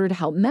 So in order to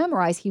help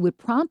memorize, he would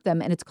prompt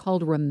them, and it's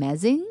called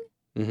remezing.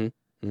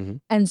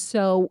 And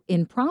so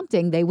in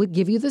prompting, they would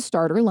give you the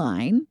starter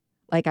line,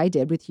 like I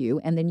did with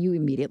you, and then you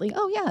immediately,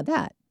 oh yeah,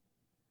 that.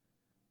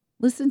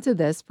 Listen to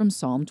this from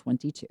Psalm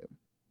 22.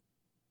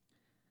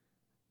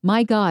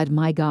 My God,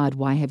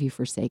 why have you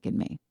forsaken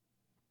me?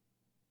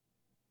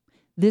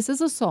 This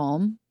is a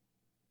psalm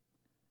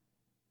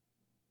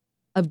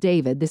of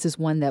David. This is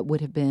one that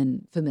would have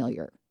been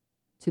familiar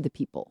to the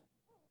people.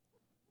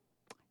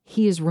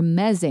 He is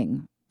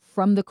remezing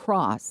from the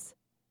cross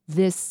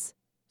this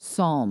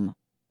psalm.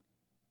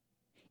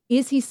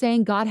 Is he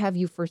saying, God, have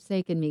you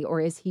forsaken me? Or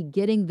is he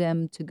getting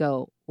them to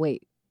go,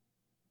 wait,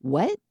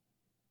 what?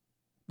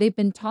 They've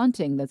been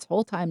taunting this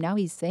whole time. Now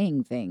he's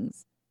saying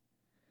things.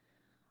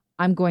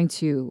 I'm going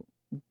to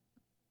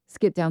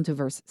skip down to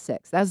verse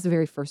 6. That's the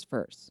very first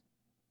verse.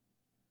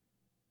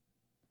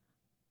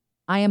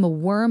 I am a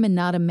worm and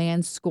not a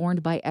man,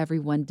 scorned by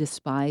everyone,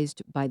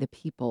 despised by the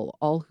people.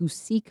 All who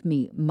seek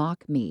me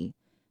mock me.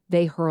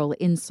 They hurl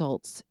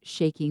insults,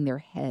 shaking their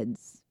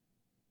heads.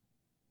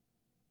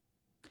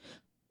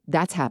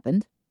 That's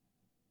happened.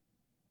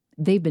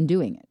 They've been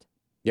doing it.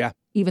 Yeah.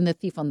 Even the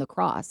thief on the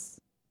cross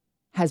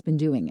has been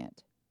doing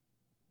it.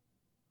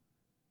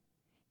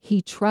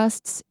 He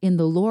trusts in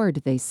the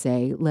Lord, they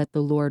say. Let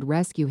the Lord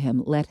rescue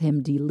him. Let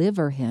him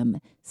deliver him,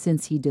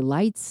 since he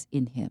delights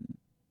in him.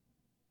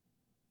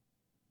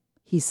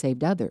 He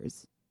saved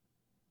others.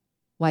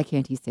 Why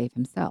can't he save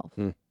himself?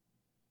 I'm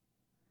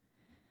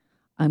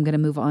going to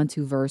move on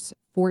to verse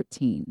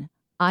 14.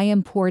 I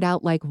am poured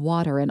out like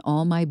water, and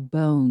all my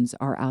bones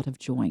are out of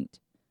joint.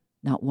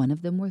 Not one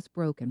of them was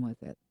broken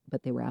with it,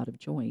 but they were out of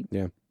joint.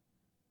 Yeah.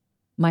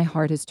 My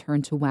heart is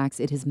turned to wax.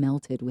 It has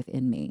melted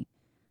within me.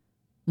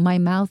 My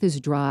mouth is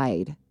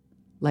dried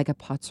like a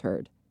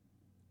potsherd.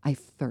 I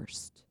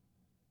thirst,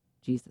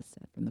 Jesus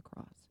said from the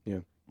cross. Yeah.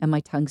 And my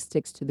tongue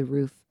sticks to the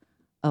roof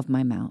of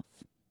my mouth.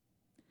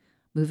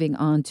 Moving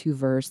on to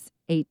verse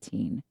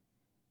 18.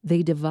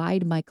 They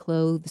divide my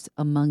clothes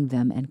among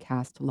them and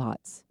cast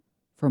lots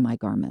for my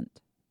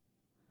garment.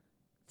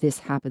 This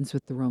happens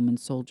with the Roman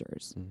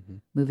soldiers. Mm-hmm.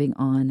 Moving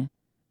on.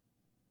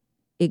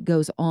 It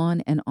goes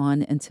on and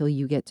on until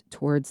you get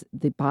towards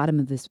the bottom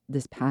of this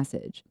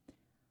passage.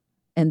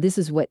 And this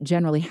is what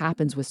generally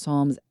happens with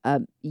Psalms.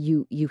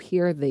 You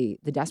hear the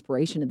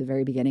desperation at the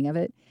very beginning of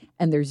it.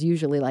 And there's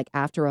usually, like,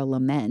 after a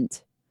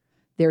lament,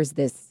 there's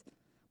this,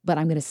 but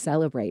I'm going to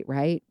celebrate,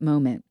 right,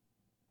 moment.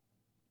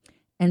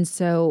 And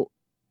so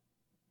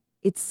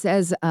it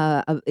says,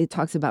 it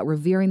talks about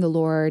revering the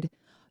Lord.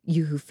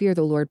 You who fear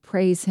the Lord,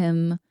 praise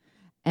him.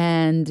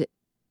 And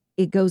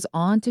it goes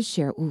on to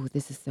share, ooh,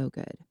 this is so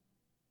good.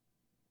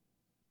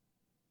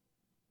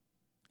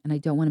 And I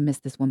don't want to miss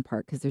this one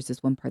part, because there's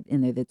this one part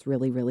in there that's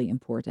really, really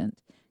important,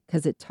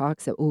 because it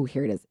talks,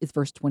 here it is. It's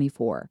verse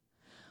 24.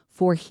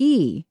 For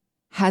he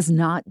has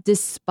not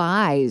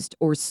despised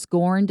or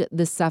scorned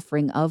the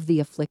suffering of the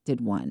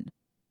afflicted one.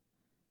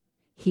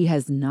 He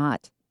has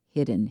not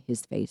hidden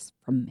his face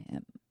from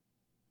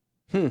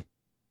him.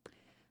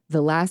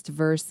 The last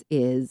verse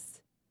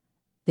is,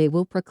 they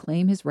will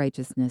proclaim his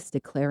righteousness,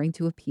 declaring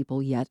to a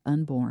people yet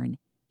unborn,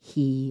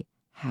 he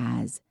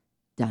has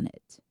done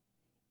it.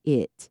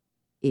 It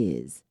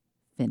is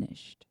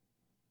finished.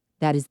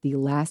 That is the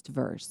last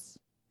verse.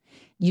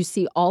 You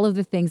see all of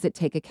the things that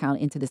take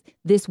account into this.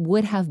 This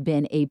would have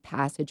been a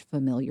passage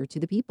familiar to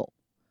the people.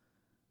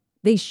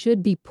 They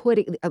should be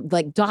putting,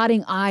 like,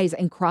 dotting I's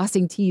and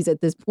crossing T's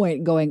at this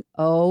point, going,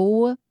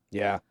 oh,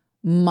 yeah,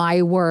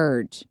 my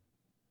word.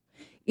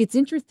 It's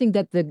interesting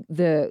that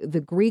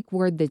the Greek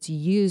word that's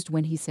used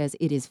when he says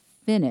it is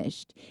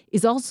finished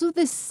is also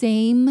the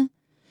same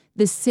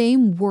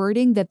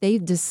wording that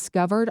they've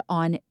discovered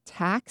on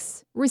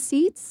tax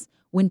receipts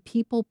when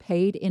people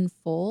paid in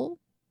full.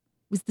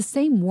 It was the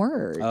same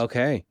word.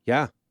 Okay,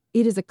 yeah.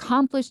 It is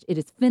accomplished. It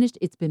is finished.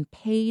 It's been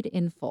paid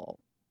in full.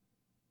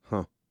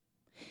 Huh.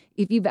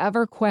 If you've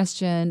ever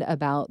questioned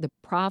about the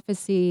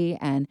prophecy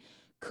and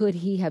could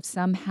he have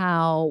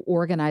somehow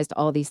organized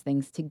all these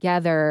things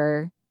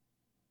together,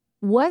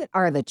 what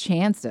are the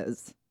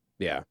chances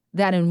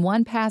that in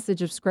one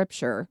passage of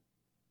Scripture,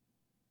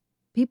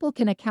 people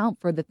can account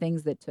for the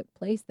things that took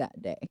place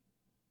that day?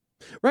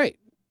 Right.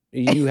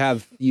 You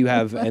have,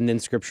 and then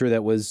Scripture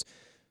that was,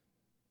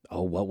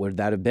 what would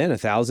that have been?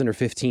 1,000 or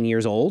 15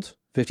 years old?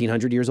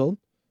 1,500 years old?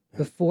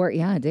 Before,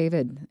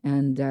 David.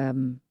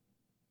 And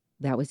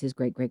that was his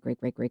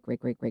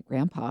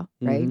great-great-great-great-great-great-great-grandpa,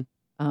 right?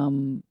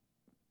 Mm-hmm.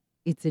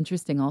 It's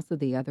interesting also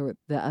the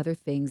other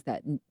things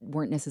that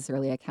weren't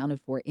necessarily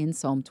accounted for in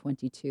Psalm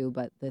 22,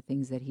 but the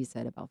things that he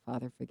said about,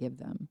 Father, forgive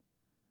them,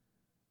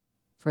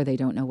 for they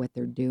don't know what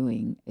they're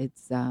doing.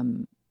 It's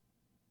the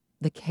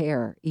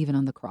care, even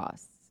on the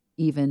cross,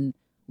 even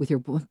with your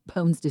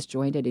bones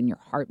disjointed and your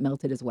heart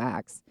melted as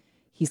wax.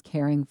 He's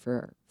caring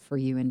for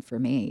you and for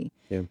me.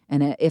 Yeah.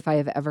 And if I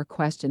have ever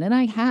questioned, and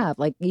I have,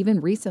 like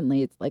even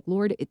recently, it's like,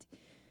 Lord,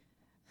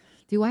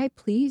 do I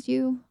please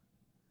you?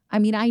 I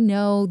mean, I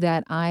know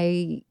that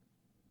I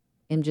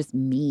am just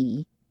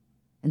me,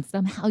 and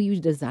somehow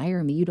you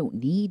desire me. You don't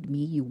need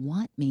me. You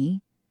want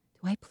me.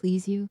 Do I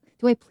please you?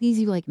 Do I please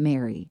you like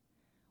Mary?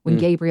 When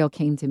Gabriel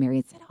came to Mary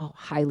and said, oh,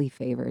 highly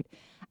favored.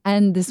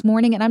 And this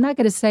morning, and I'm not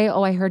going to say,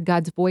 I heard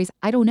God's voice.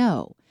 I don't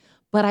know.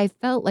 But I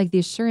felt like the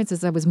assurance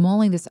as I was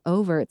mulling this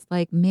over, it's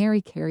like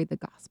Mary carried the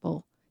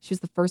gospel. She was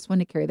the first one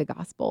to carry the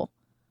gospel.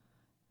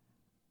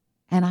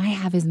 And I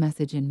have his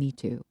message in me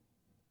too.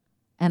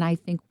 And I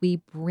think we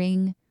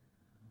bring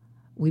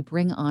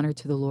honor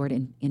to the Lord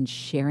in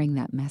sharing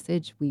that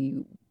message.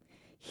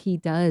 He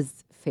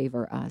does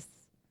favor us.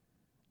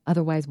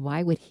 Otherwise,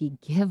 why would he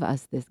give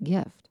us this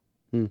gift?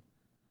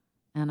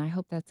 And I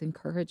hope that's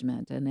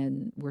encouragement. And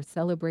then we're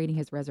celebrating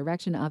his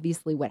resurrection.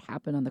 Obviously, what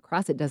happened on the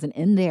cross, it doesn't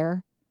end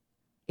there.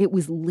 It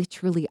was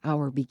literally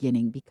our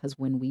beginning, because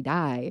when we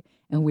die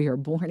and we are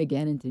born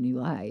again into new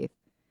life,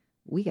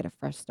 we get a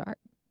fresh start.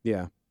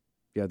 Yeah.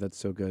 Yeah, that's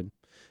so good.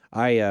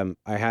 I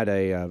had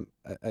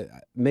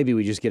maybe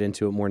we just get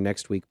into it more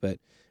next week, but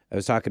I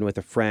was talking with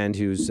a friend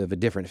who's of a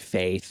different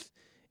faith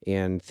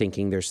and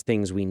thinking there's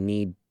things we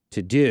need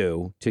to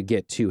do to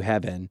get to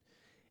heaven.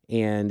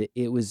 And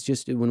it was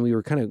just, when we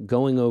were kind of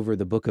going over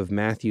the book of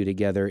Matthew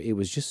together, it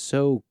was just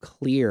so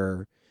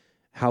clear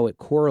how it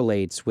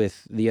correlates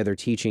with the other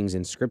teachings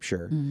in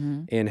Scripture,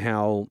 and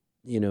how,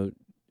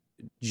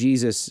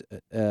 Jesus,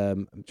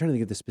 I'm trying to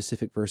think of the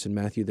specific verse in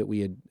Matthew that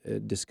we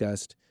had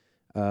discussed.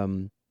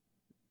 It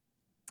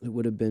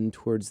would have been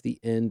towards the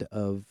end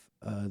of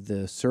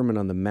the Sermon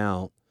on the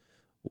Mount,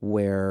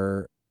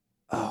 where,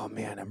 oh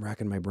man, I'm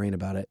racking my brain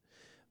about it.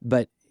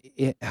 But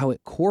how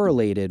it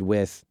correlated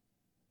with,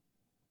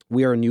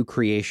 we are new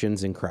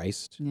creations in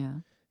Christ. Yeah.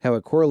 How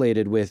it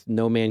correlated with,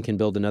 no man can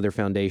build another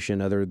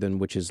foundation other than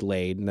which is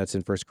laid, and that's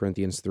in 1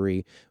 Corinthians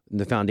 3. And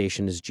the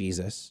foundation is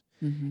Jesus.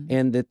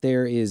 And that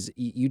there is,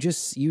 you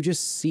just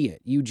see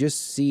it. You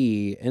just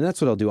see, and that's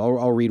what I'll do.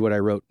 I'll read what I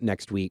wrote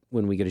next week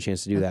when we get a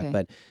chance to do that.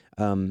 But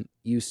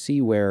you see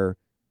where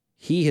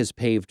he has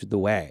paved the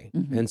way.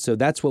 And so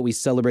that's what we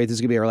celebrate. This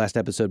is going to be our last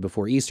episode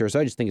before Easter. So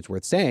I just think it's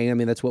worth saying. I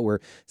mean, that's what we're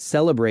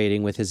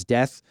celebrating with his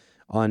death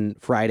on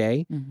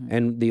Friday.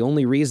 And the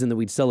only reason that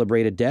we'd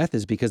celebrate a death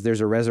is because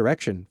there's a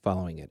resurrection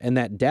following it. And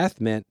that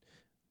death meant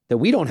that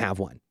we don't have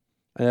one,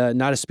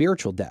 not a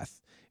spiritual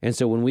death. And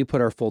so when we put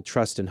our full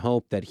trust and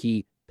hope that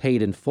he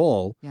paid in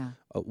full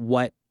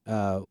what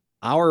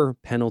our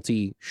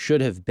penalty should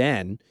have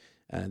been,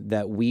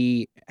 that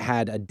we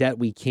had a debt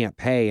we can't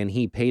pay, and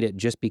he paid it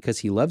just because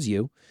he loves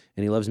you,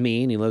 and he loves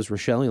me, and he loves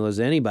Rochelle, and he loves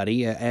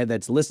anybody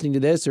that's listening to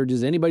this, or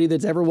just anybody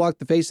that's ever walked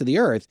the face of the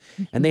earth,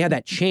 and they had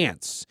that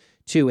chance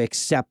to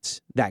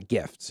accept that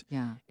gift.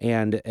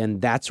 And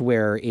that's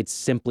where it's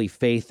simply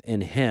faith in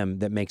him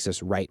that makes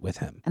us right with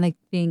him. And I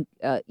think,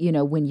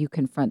 when you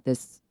confront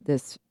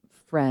this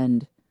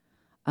friend,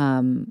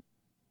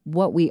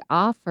 what we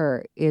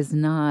offer is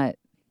not,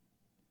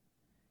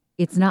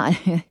 it's not...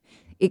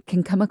 It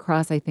can come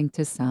across, I think,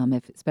 to some,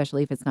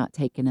 especially if it's not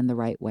taken in the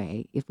right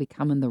way. If we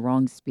come in the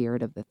wrong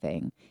spirit of the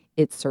thing,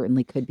 it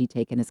certainly could be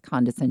taken as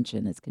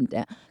condescension, as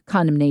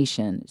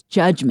condemnation, as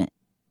judgment.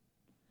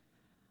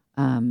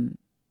 We're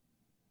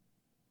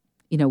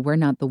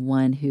not the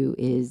one who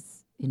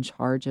is in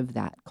charge of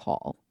that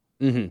call.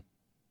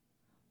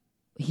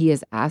 He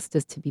has asked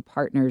us to be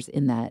partners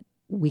in that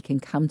we can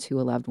come to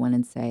a loved one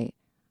and say,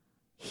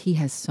 he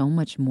has so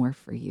much more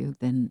for you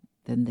than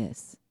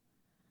this.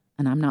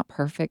 And I'm not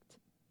perfect,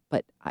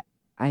 but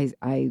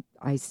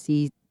I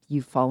see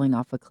you falling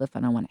off a cliff,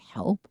 and I want to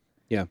help.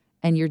 Yeah.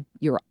 And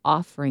you're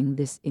offering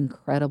this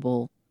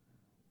incredible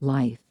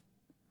life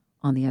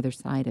on the other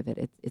side of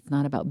it. It's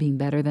not about being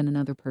better than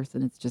another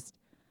person. It's just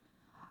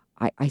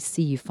I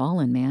see you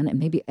fallen, man,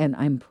 and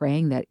I'm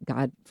praying that,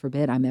 God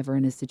forbid, I'm ever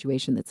in a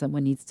situation that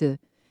someone needs to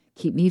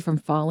keep me from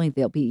falling.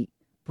 They'll be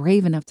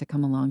brave enough to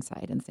come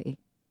alongside and say,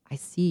 I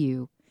see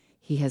you.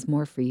 He has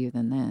more for you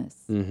than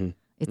this.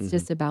 It's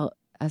just about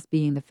us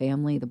being the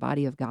family, the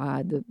body of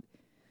God,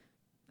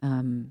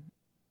 and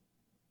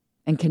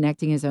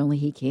connecting as only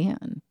he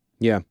can.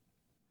 Yeah.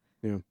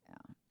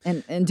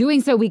 And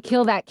doing so, we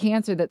kill that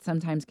cancer that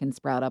sometimes can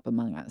sprout up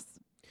among us.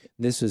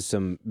 This is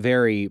some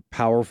very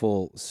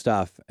powerful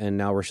stuff, and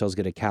now Rochelle's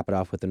going to cap it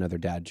off with another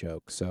dad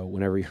joke. So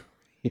whenever you're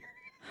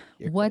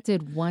what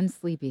did one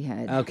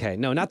sleepyhead? Okay,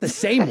 no, not the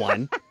same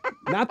one.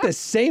 Not the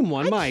same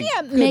one. My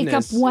can't goodness. Make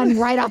up one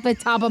right off the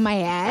top of my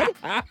head.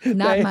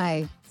 Not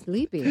my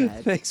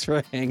sleepyhead. Thanks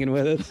for hanging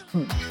with us.